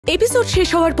Episode শেষ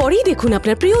হওয়ার পরেই দেখুন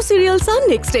আপনার প্রিয় সিরিয়াল সান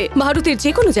নেক্সট ডে ভারতের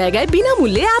যে কোনো জায়গায়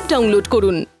বিনামূল্যে অ্যাপ ডাউনলোড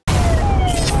করুন।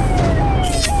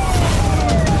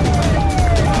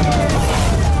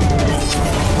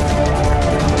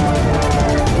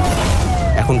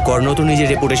 এখন কর্ণ তো নিজের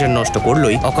রেপুটেশন নষ্ট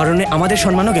করলোই, অকারণে আমাদের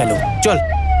সম্মানও গেল। চল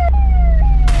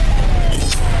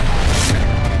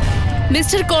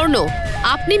মিস্টার কর্ণ,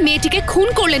 আপনি মেয়েটিকে খুন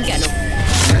করলেন কেন?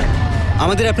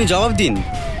 আমাদের আপনি জবাব দিন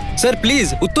স্যার, প্লিজ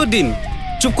উত্তর দিন।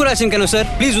 চুপ করে আছেন কেন স্যার?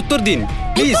 প্লিজ উত্তর দিন,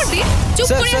 প্লিজ। চুপ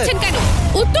করে আছেন কেন?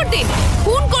 উত্তর দিন।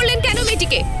 খুন করলেন কেন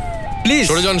মেয়েটিকে? প্লিজ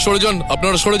সরে যান,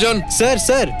 আপনারা সরে যান। স্যার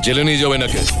স্যার জেলে নিয়ে যাবেন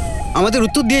নাকি? আমাদের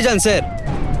উত্তর দিয়ে যান sir.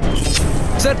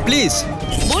 Sir please,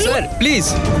 sir please.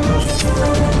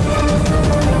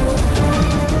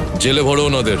 জেলে ভরো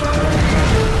ওনাদের।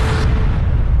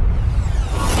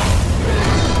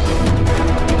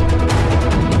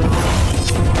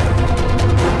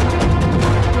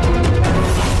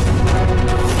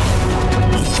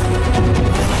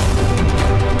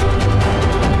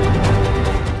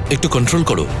 একটু কন্ট্রোল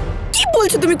করো। কি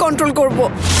বলছো তুমি কন্ট্রোল করব?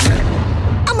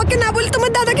 আমাকে না বলে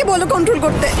তোমার দাদাকে বলো কন্ট্রোল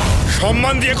করতে।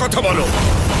 সম্মান দিয়ে কথা বলো।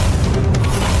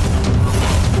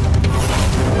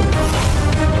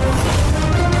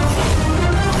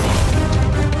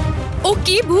 ও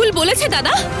কি ভুল বলেছে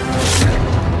দাদা?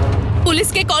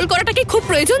 পুলিশকে কল করাটা কি খুব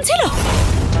প্রয়োজন ছিল?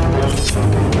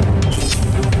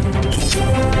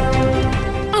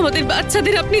 আমাদের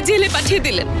বাচ্চাদের আপনি জেলে পাঠিয়ে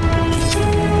দিলেন।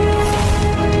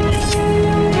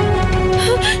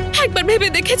 একবার ভেবে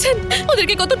দেখেছেন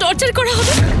ওদেরকে কত টর্চার করা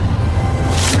হবে?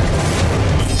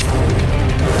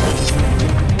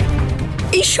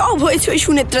 এই সব হয়েছে ওই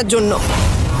সুনেত্রার জন্য।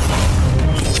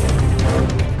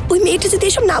 ওই মেয়েটা যদি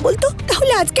এসব না বলতো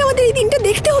তাহলে আজকে আমাদের এই দিনটা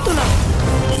দেখতে হতো না।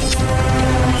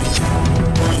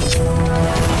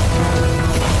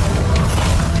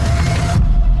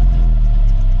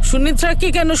 সুনেত্রাকে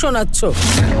কেন শোনাচ্ছ?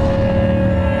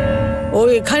 ও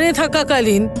এখানে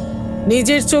থাকাকালীন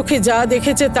নিজের চোখে যা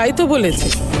দেখেছে তাই তো বলেছে।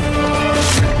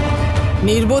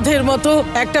 নির্বোধের মতো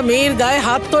একটা মেয়ের গায়ে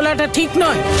হাত তোলাটা ঠিক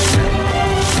নয়।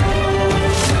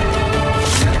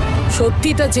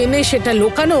 সত্যিটা জেনে সেটা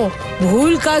লুকানো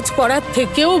ভুল কাজ করার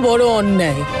থেকেও বড়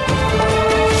অন্যায়।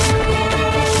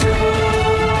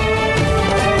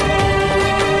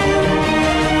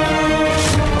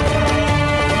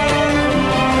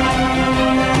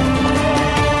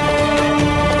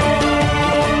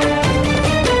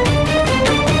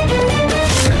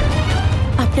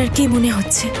 আপনার কি মনে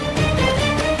হচ্ছে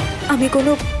আমি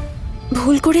কোনো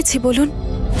ভুল করেছি বলুন?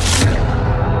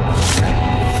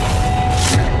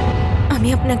 আমি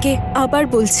আপনাকে আবার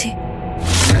বলছি,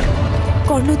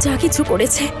 কর্ণ যা কিছু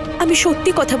করেছে আমি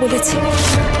সত্যি কথা বলেছি।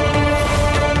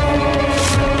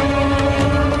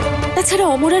 তাছাড়া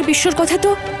অমর আর বিশ্বর কথা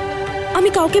তো আমি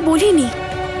কাউকে বলিনি,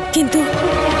 কিন্তু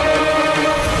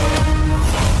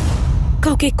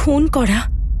কাউকে খুন করা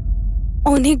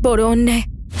অনেক বড় অন্যায়।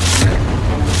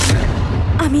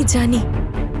 আমি জানি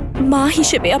মা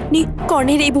হিসেবে আপনি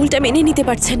কর্ণের এই ভুলটা মেনে নিতে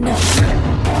পারছেন না।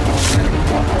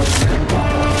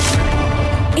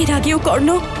 এর আগেও কর্ণ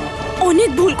অনেক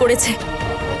ভুল করেছে,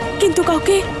 কিন্তু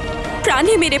কাউকে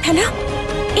প্রাণে মেরে ফেলা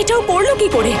এটাও করলো কি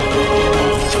করে?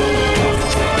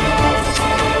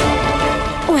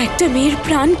 ও একটা মেয়ের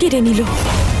প্রাণ কেড়ে নিল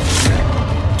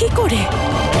কি করে?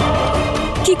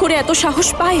 কি করে এত সাহস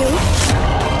পায় ও?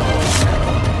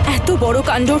 এত বড়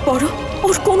কাণ্ডর পরও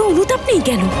ওর কোনো অনুতাপ নেই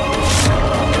কেন?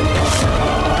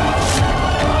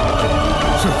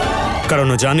 কারণ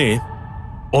ও জানে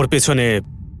ওর পেছনে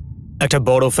একটা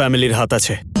বড় ফ্যামিলির হাত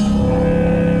আছে,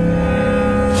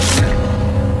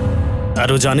 আর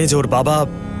ও জানে যে ওর বাবা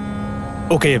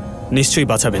ওকে নিশ্চয়ই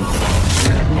বাঁচাবেন।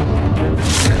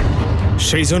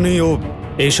 সেই জন্যই ও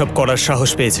এইসব করার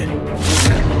সাহস পেয়েছে।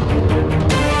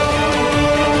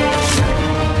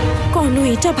 কর্ণ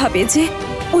এটা ভাবে যে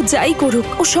ও যাই করুক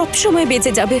ও সব সময়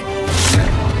বেঁচে যাবে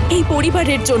এই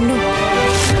পরিবারের জন্য।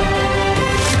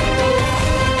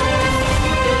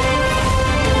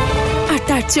 আর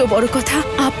তার চেয়েও বড় কথা,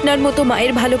 আপনার মতো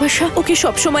মায়ের ভালোবাসা ওকে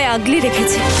সবসময় আগলে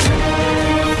রেখেছে।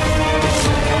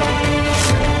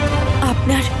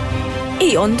 আপনার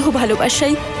এই অন্ধ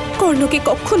ভালোবাসাই কর্ণকে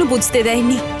কখনো বুঝতে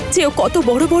দেয়নি যে ও কত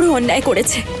বড় বড় অন্যায়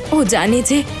করেছে। ও জানে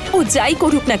যে ও যাই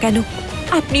করুক না কেন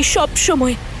আপনি সব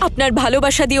সময় আপনার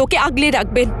ভালোবাসা দিয়ে ওকে আগলে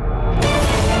রাখবেন।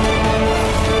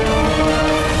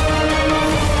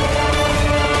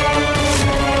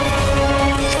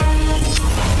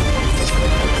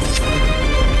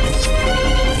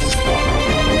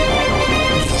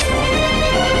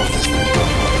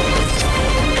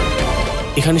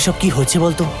 এখানে সব কি হচ্ছে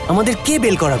বলতো? আমাদের কে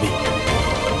বেল করাবে?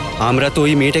 আমরা তো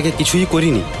ওই মেয়েটাকে কিছুই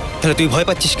করিনি, তাহলে তুই ভয়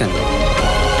পাচ্ছিস কেন?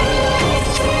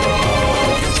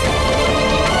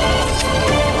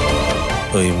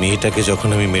 ওই মেয়েটাকে যখন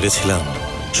আমি মেরেছিলাম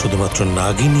শুধুমাত্র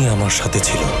নাগিনী আমার সাথে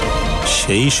ছিল।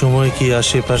 সেই সময় কি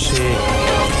আশেপাশে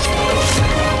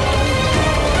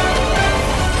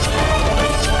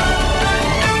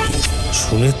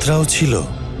সুনেত্রাও ছিল?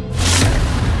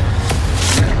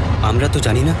 আমরা তো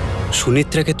জানি না,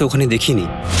 সুনেত্রাকে তো ওখানে দেখিনি।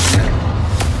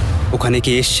 ওখানে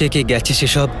কে এসছে কে গেছে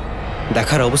সেসব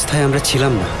দেখার অবস্থায় আমরা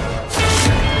ছিলাম না।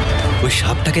 ওই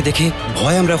সাপটাকে দেখে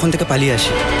ভয় আমরা ওখান থেকে পালিয়ে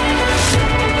আসি।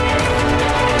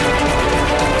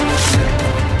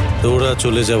 তোরা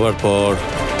চলে যাওয়ার পর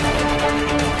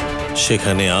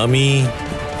সেখানে আমি,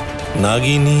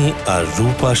 নাগিনী আর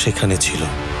রূপা সেখানে ছিল।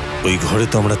 ওই ঘরে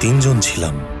তো আমরা 3 জন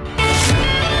ছিলাম।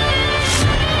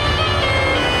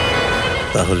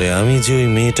 তাহলে আমি যে ওই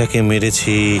মেয়েটাকে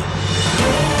মেরেছি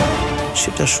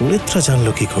সেটা সুনেত্রা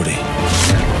জানলো কি করে?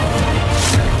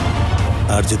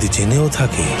 আর যদি জেনেও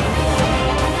থাকে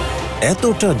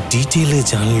এতটা ডিটেলে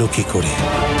জানলো কি করে?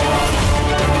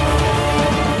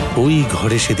 ওই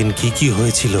ঘরে সেদিন কি কি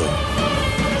হয়েছিল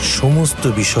সমস্ত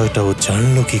বিষয়টাও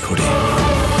জানলো কি করে?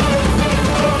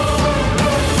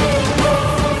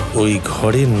 ওই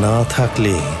ঘরে না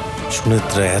থাকলে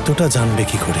সুনেত্রা এতটা জানবে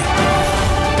কি করে?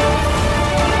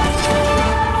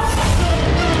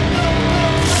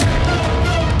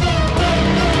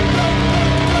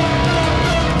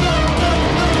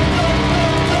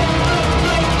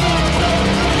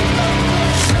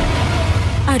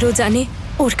 আরও জানে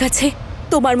ওর কাছে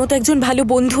তোমার মতো একজন ভালো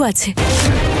বন্ধু আছে,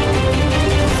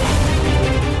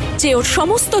 যে ওর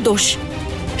সমস্ত দোষ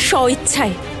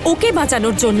স্বইচ্ছায় ওকে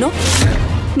বাঁচানোর জন্য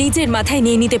নিজের মাথায়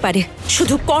নিয়ে নিতে পারে,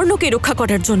 শুধু কর্ণকে রক্ষা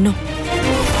করার জন্য।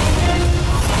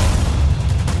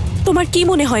 তোমার কি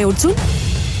মনে হয় অর্জুন,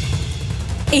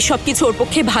 এই সব কিছু ওর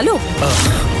পক্ষে ভালো?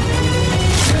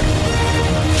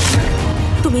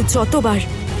 তুমি যতবার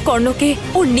কর্ণকে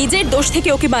ওর নিজের দোষ থেকে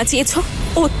ওকে বাঁচিয়েছ,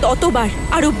 ও ততবার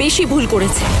আরো বেশি ভুল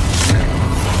করেছে।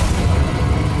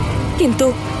 কিন্তু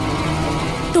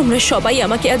তোমরা সবাই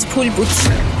আমাকে আজ ভুল বুঝছো,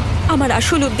 আমার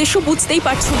আসল উদ্দেশ্য বুঝতেই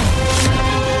পারছো না।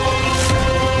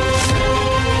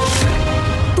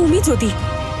 তুমি যদি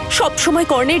সব সময়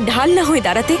কর্ণের ঢাল না হয়ে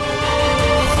দাঁড়াতে,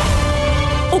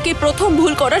 ওকে প্রথম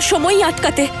ভুল করার সময়ই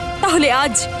আটকাতে, তাহলে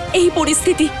আজ এই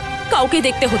পরিস্থিতি কাউকে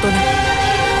দেখতে হতো না।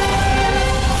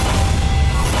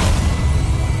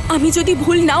 আমি যদি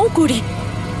ভুল নাও করি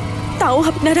তাও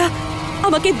আপনারা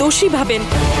আমাকে দোষী ভাবেন,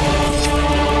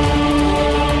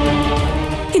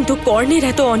 কিন্তু কর্ণের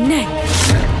এত অন্যায়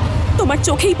তোমার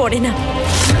চোখেই পড়ে না।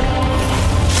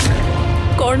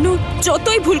 কর্ণ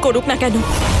যতই ভুল করুক না কেন,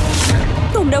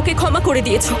 তোমরা ওকে ক্ষমা করে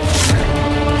দিয়েছো।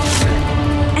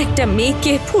 একটা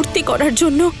মেয়েকে ফুর্তি করার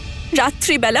জন্য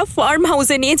রাত্রিবেলা ফার্ম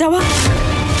হাউসে নিয়ে যাওয়া,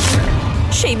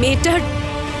 সেই মেয়েটার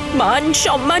মান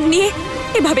সম্মান নিয়ে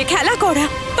এভাবে খেলা করা,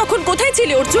 তখন কোথায়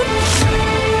ছিলে অর্জুন?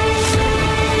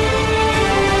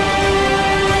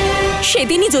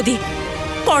 সেদিনই যদি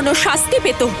কর্ণ শাস্তি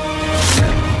পেত,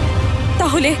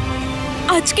 তাহলে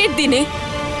আজকের দিনে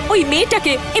ওই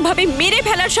মেয়েটাকে এভাবে মেরে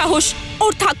ফেলার সাহস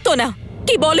ওর থাকতো না।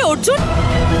 কি বলে অর্জুন?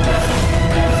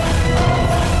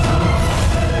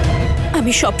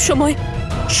 আমি সব সময়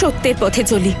সত্যের পথে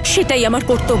চলি, সেটাই আমার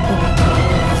কর্তব্য।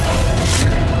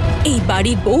 এই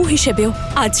বাড়ির বউ হিসেবেও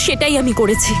আজ সেটাই আমি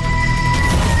করেছি।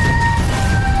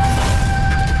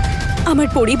 আমার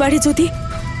পরিবারে যদি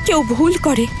কেউ ভুল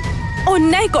করে,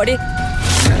 অন্যায় করে,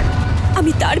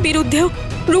 আমি তার বিরুদ্ধেও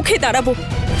রুখে দাঁড়াবো।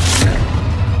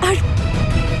 আর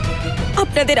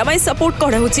আপনাদের আমায় সাপোর্ট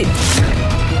করা উচিত।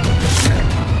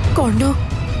 কর্ণ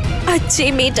আজ যে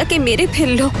মেয়েটাকে মেরে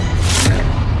ফেললো,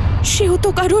 সেও তো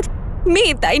কারোর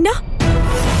মেয়ে, তাই না?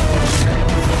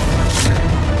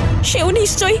 সেও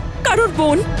নিশ্চয়ই কারোর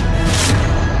বোন।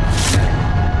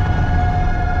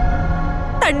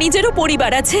 তার নিজেরও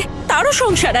পরিবার আছে, তারও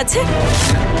সংসার আছে।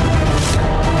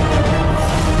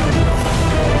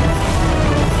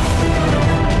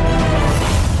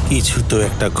 কিছু তো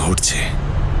একটা ঘটছে,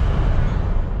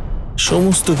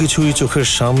 সমস্ত কিছুই চোখের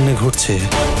সামনে ঘটছে,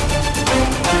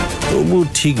 তবু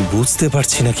ঠিক বুঝতে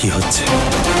পারছি না কি হচ্ছে।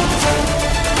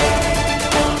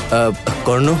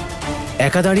 কর্ণ,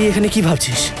 একা দাঁড়িয়ে এখানে কি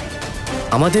ভাবছিস?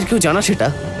 আমাদের কেউ জানা সেটা?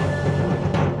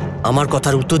 আমার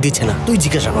কথার উত্তর দিচ্ছে না, তুই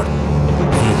জিজ্ঞাসা কর।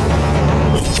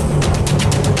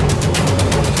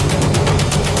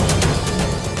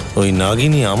 ওই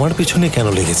নাগিনী আমার পেছনে কেন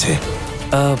লেগেছে?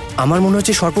 আমার মনে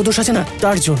হচ্ছে সর্পদোষ আছে না,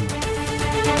 তার জন্য।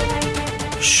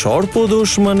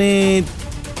 সর্পদোষ মানে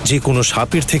যে কোনো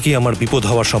সাপের থেকে আমার বিপদ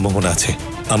হওয়ার সম্ভাবনা আছে।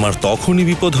 আমার তখনই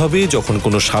বিপদ হবে যখন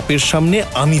কোনো সাপের সামনে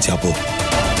আমি যাব।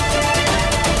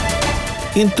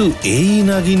 কিন্তু এই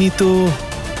নাগিনী তো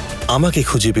আমাকে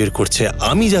খুঁজে বের করছে,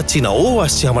 আমি যাচ্ছি না, ও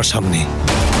আসছে আমার সামনে।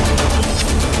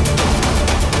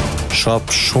 সব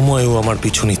সময়ও আমার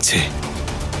পিছু নিচ্ছে।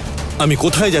 আমি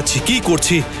কোথায় যাচ্ছি, কি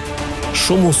করছি,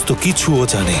 সমস্ত কিছু ও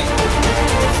জানে।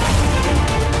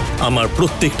 আমার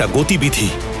প্রত্যেকটা গতিবিধি,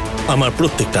 আমার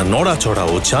প্রত্যেকটা নড়াচড়া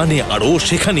ও জানে, আর ও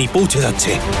সেখানেই পৌঁছে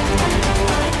যাচ্ছে।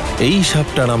 এই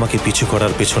সাপটার আমাকে পিছু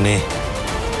করার পেছনে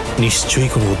নিশ্চয়ই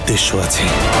কোনো উদ্দেশ্য আছে।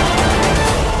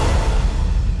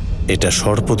 এটা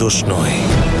সর্পদোষ নয়,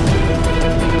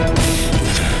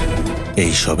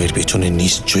 এই সবের পেছনে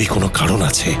নিশ্চয়ই কোনো কারণ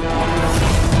আছে।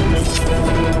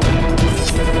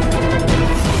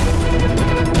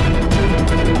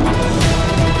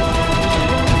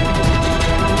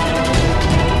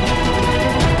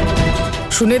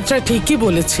 সুনেত্রা ঠিকই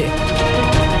বলেছে।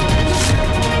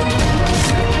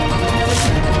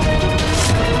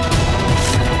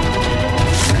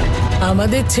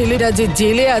 আমাদের ছেলেরা যে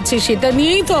জেলে আছে সেটা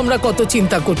নিয়েই তো আমরা কত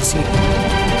চিন্তা করছি।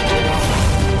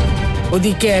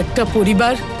 ওদিকে একটা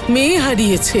পরিবার মেয়ে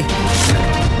হারিয়েছে,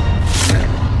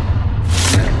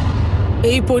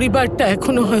 এই পরিবারটা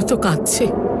এখনো হয়তো কাঁদছে।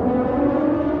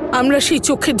 আমরা সেই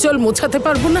চোখের জল মোছাতে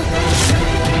পারবো না?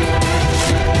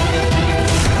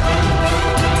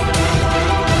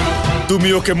 তুমি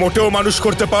ওকে মোটেও মানুষ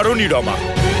করতে পারোনি রমা।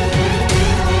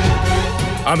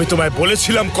 আমি তোমায়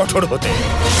বলেছিলাম কঠোর হতে,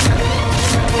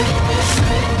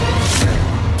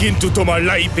 কিন্তু তোমার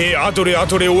লাইফে আদরে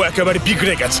আদরে ও একেবারে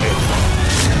বিগড়ে গেছে।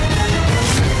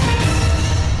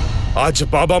 আজ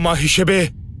বাবা মা হিসেবে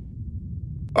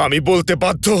আমি বলতে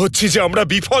বাধ্য হচ্ছি যে আমরা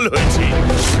বিফল হয়েছি।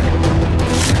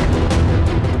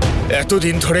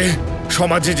 এতদিন ধরে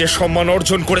সমাজে যে সম্মান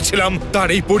অর্জন করেছিলাম তার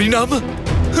এই পরিণাম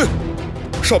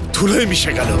সব ধুলোয়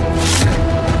মিশে গেল।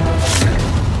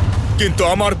 কিন্তু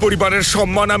আমার পরিবারের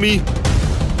সম্মান আমি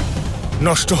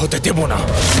নষ্ট হতে দেব না।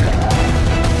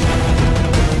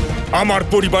 আমার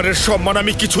পরিবারের সম্মান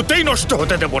আমি কিছুতেই নষ্ট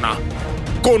হতে দেব না,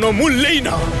 কোনো মূল্যেই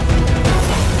না।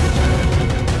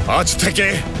 আজ থেকে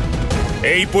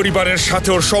এই পরিবারের সাথে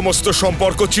ওর সমস্ত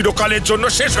সম্পর্ক চিরকালের জন্য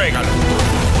শেষ হয়ে গেল।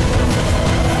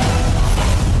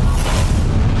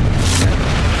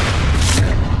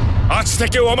 আজ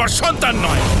থেকে ও আমার সন্তান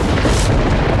নয়।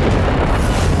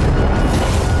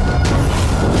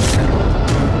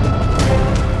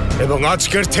 এবং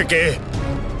আজকের থেকে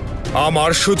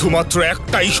আমার শুধুমাত্র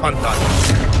একটাই সন্তান,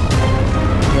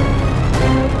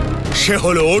 সে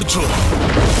হলো অর্জুন।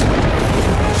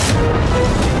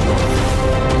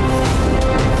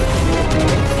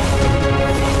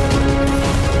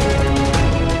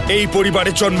 এই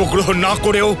পরিবারে জন্মগ্রহণ না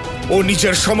করেও ও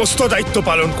নিজের সমস্ত দায়িত্ব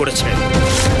পালন করেছে।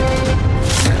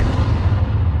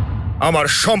 আমার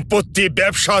সম্পত্তি,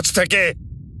 ব্যবসা আজ থেকে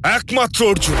একমাত্র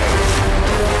অর্জুন।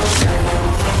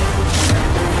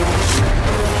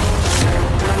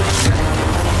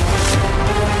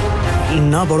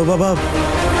 না বড় বাবা,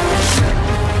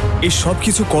 এই সব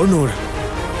কিছু কর্ণর,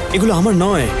 এগুলো আমার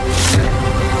নয়।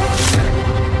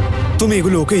 তুমি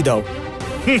এগুলো ওকেই দাও।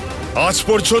 আজ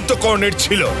পর্যন্ত কর্ণের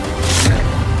ছিল,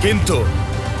 কিন্তু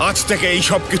আজ থেকে এই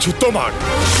সব কিছু তোমার।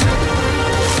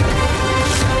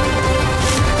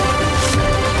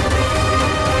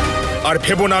 আর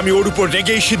ভেবো না আমি ওর উপর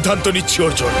রেগেই সিদ্ধান্ত নিচ্ছি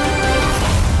অর্জুন।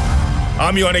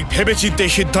 আমি অনেক ভেবেচিন্তে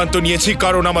সিদ্ধান্ত নিয়েছি,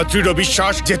 কারণ আমার দৃঢ়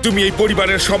বিশ্বাস যে তুমি এই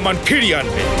পরিবারের সম্মান ফিরিয়ে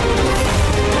আনবে।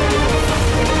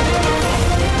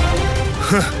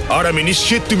 আর আমি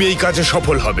নিশ্চিত তুমি এই কাজে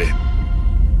সফল হবে।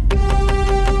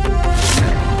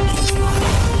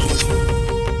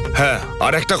 হ্যাঁ,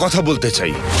 আর একটা কথা বলতে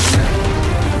চাই,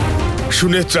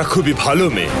 সুনেত্রা খুবই ভালো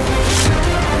মেয়ে।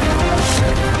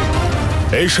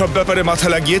 এই সব ব্যাপারে মাথা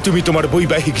লাগিয়ে তুমি তোমার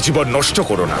বৈবাহিক জীবন নষ্ট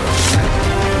করো না।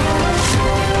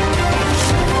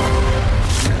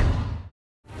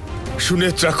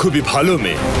 সুনেত্রা খুবই ভালো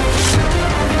মেয়ে।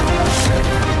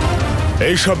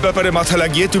 এই সব ব্যাপারে মাথা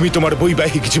লাগিয়ে তুমি তোমার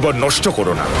বৈবাহিক জীবন নষ্ট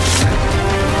করো না।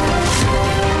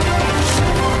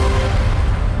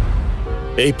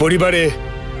 এই পরিবারে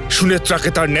সুনেত্রাকে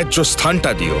তার ন্যায্য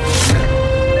স্থানটা দিও।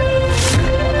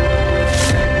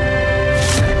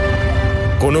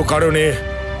 কোনো কারণে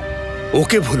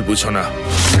ওকে ভুল বুঝো না।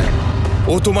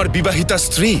 ও তোমার বিবাহিতা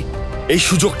স্ত্রী, এই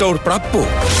সুযোগটা ওর প্রাপ্য।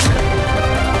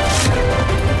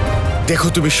 দেখো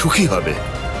তুমি সুখী হবে,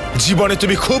 জীবনে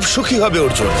তুমি খুব সুখী হবে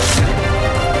অর্জুন।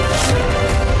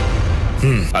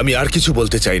 আমি আর কিছু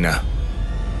বলতে চাই না,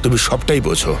 তুমি সবটাই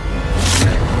বোঝো।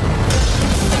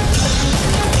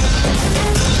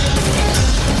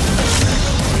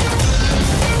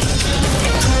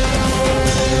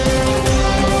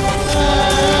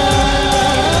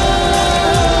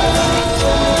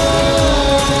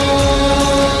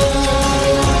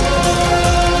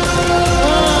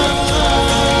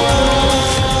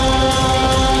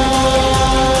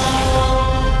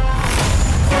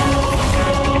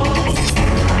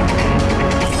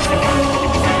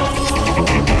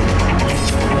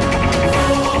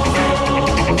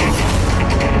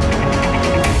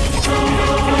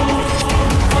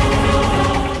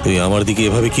 আমার দিকে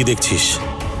এভাবে কি দেখছিস?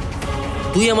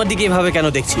 তুই আমার দিকে এভাবে কেন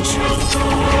দেখছিস?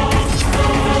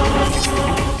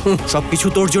 সবকিছু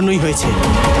তোর জন্যই হয়েছে।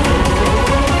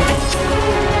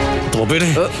 তবে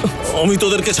রে, আমি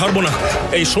তোদেরকে ছাড়বো না।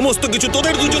 এই সমস্ত কিছু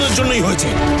তোদের দুজনের জন্যই হয়েছে।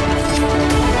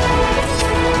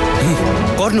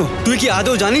 কর্ণ, তুই কি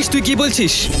আদৌ জানিস তুই কি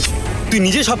বলছিস? তুই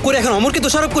নিজে সব করে এখন অমরকে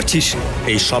দোষারোপ করছিস।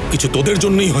 এই সব কিছু তোদের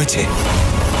জন্যই হয়েছে।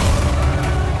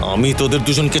 আমি তোদের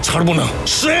দুজনকে ছাড়বো না,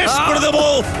 শেষ করে দেবো।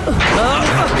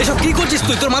 এসব কি করছিস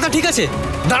তুই? তোর মাথা ঠিক আছে?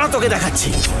 দাঁড়া, তোকে দেখাচ্ছি।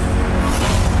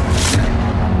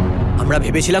 আমরা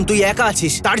ভেবেছিলাম তুই একা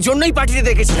আছিস, তার জন্যই পার্টিতে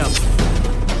দেখেছিলাম।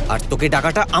 আর তোকে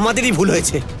ডাকাটা আমাদেরই ভুল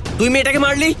হয়েছে। তুই মেয়েটাকে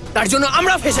মারলি, তার জন্য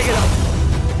আমরা ফেঁসে গেলাম।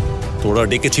 তোরা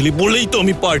ডেকেছিলি বলেই তো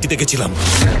আমি পার্টিতে গেছিলাম।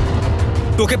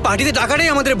 তোকে পার্টিতে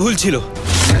ডাকাটাই আমাদের ভুল ছিল।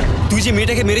 তুই যে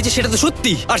মেয়েটাকে মেরেছিস সেটা তো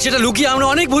সত্যি, আর সেটা লুকিয়ে আমরা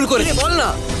অনেক ভুল করেছি। বল না,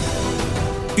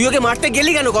 তুই ওকে মারতে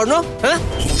গেলি কেন কর্ণ? হ্যাঁ,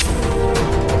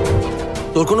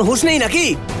 তোর কোনো হুঁশ নেই নাকি?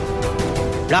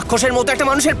 রাক্ষসের মতো একটা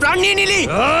মানুষের প্রাণ নিয়ে নিলি।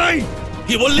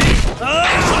 কি বললি?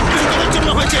 সবকিছু তোদের জন্য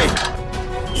হয়েছে।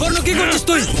 কর্ণ, কি করছিস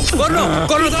তুই? কর্ণ,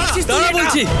 কর্ণ দাঁড়া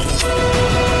বলছি।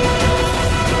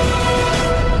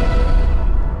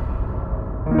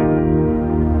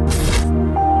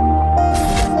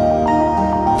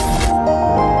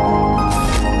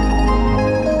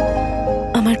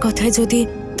 আমার কথায় যদি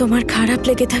তোমার খারাপ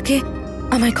লেগে থাকে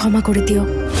আমায় ক্ষমা করে দিও,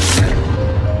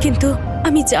 কিন্তু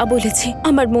আমি যা বলেছি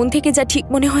আমার মন থেকে যা ঠিক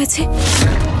মনে হয়েছে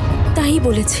তাই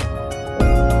বলেছি।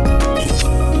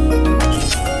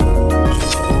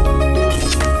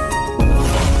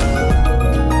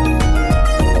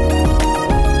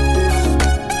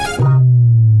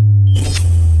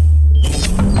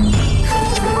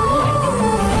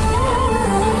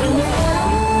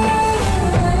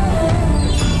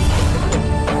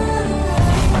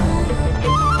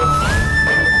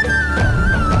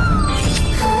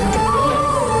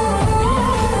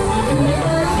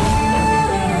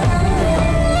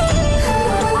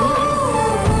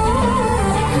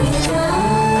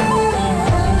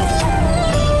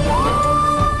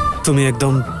 তুমি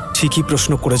একদম ঠিকই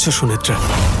প্রশ্ন করেছো সুনেত্রা।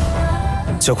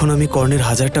 যখন আমি কর্ণের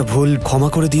 1000টা ভুল ক্ষমা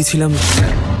করে দিয়েছিলাম,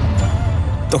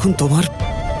 তখন তোমার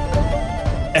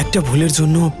একটা ভুলের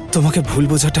জন্য তোমাকে ভুল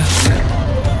বোঝাটা,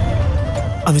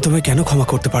 আমি তোমায় কেন ক্ষমা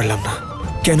করতে পারলাম না?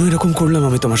 কেন এরকম করলাম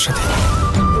আমি তোমার সাথে?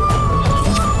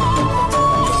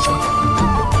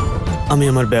 আমি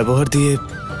আমার ব্যবহার দিয়ে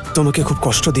তোমাকে খুব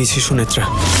কষ্ট দিয়েছি সুনেত্রা।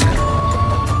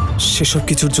 সেসব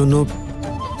কিছুর জন্য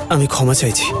আমি ক্ষমা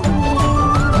চাইছি।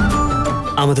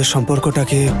 আমাদের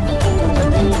সম্পর্কটাকে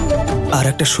আর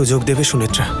একটা সুযোগ দেবে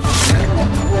সুনেত্রা।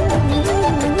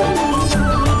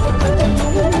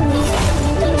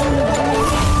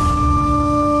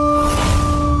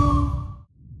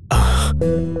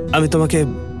 আমি তোমাকে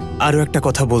আরো একটা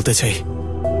কথা বলতে চাই।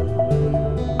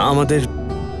 আমাদের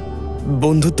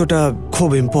বন্ধুত্বটা খুব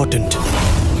ইম্পর্ট্যান্ট।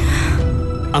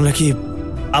 আমরা কি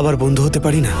আবার বন্ধু হতে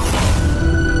পারি না?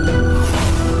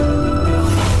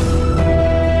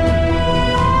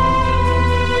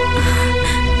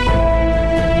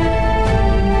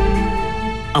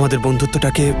 আমাদের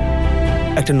বন্ধুত্বটাকে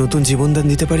একটা নতুন জীবনদান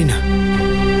দিতে পারি না?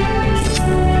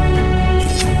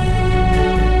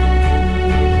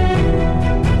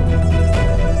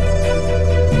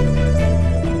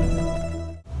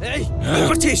 এই, কি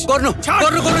করছিস? কর্ণ,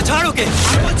 কর্ণ, কর্ণ ছাড় ওকে।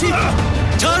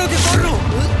 ছাড় ওকে কর্ণ,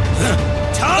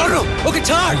 ছাড় ওকে,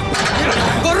 ছাড়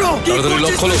কর্ণ। তাড়াতাড়ি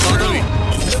লক খোলো, তাড়াতাড়ি।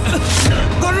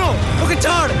 কর্ণ, ওকে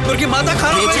ছাড়। তোর কি মাথা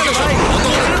খারাপ হয়ে গেছে ভাই?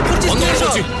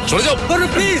 সরে যাও কর্ণ,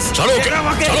 প্লিজ ছাড়ো ওকে,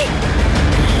 ছাড়ো।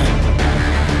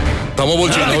 থামো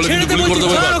বলছি, না হলে কিন্তু গুলি করে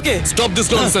দেবো এবার। Stop this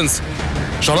nonsense.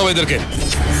 সরাও এদেরকে।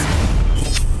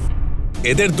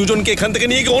 এদের দুজনকে এখান থেকে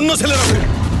নিয়ে গিয়ে অন্য ছেলে রাখুন।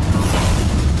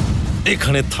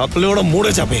 এখানে থাকলে ওরা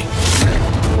মরে যাবে।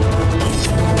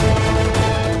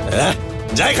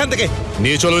 যা এখান থেকে।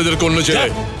 নিয়ে চলো এদেরকে অন্য ছেলে,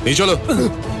 নিয়ে চলো।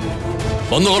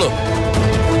 বন্ধ করো।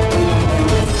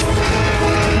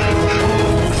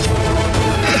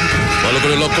 ভালো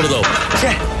করে লক করে দাও।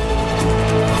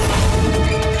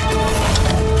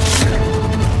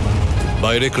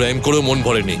 বাইরে ক্রাইম করেও মন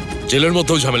ভরেনি, জেলের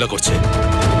মধ্যেও ঝামেলা করছে।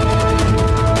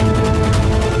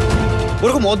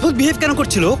 ওরকম অদ্ভুত বিহেভ কেন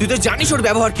করছিল? তুই তো জানিস ওর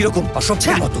ব্যবহার কিরকম,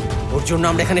 অসভ্যের মতো। ওর জন্য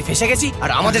আমরা এখানে ফেসে গেছি আর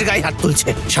আমাদের গায়ে হাত তুলছে।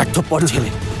 স্বার্থপর ছেলে।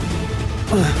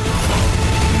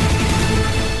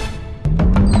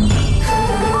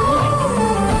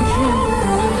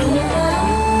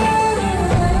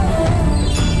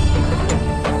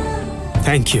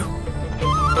 Thank you.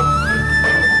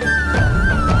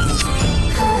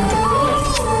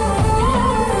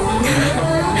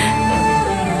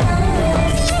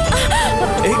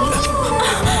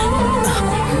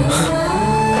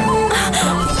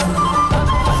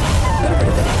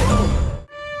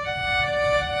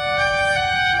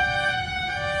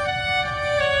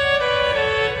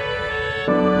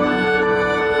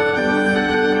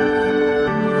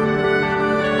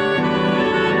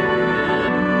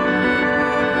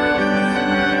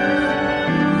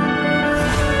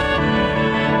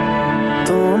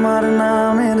 তোমার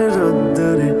নামের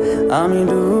রোদ্দুরে আমি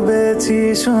ডুবেছি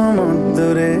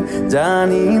সমুদ্রে,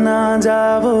 জানি না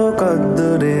যাব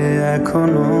কদ্দুরে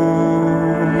এখনো।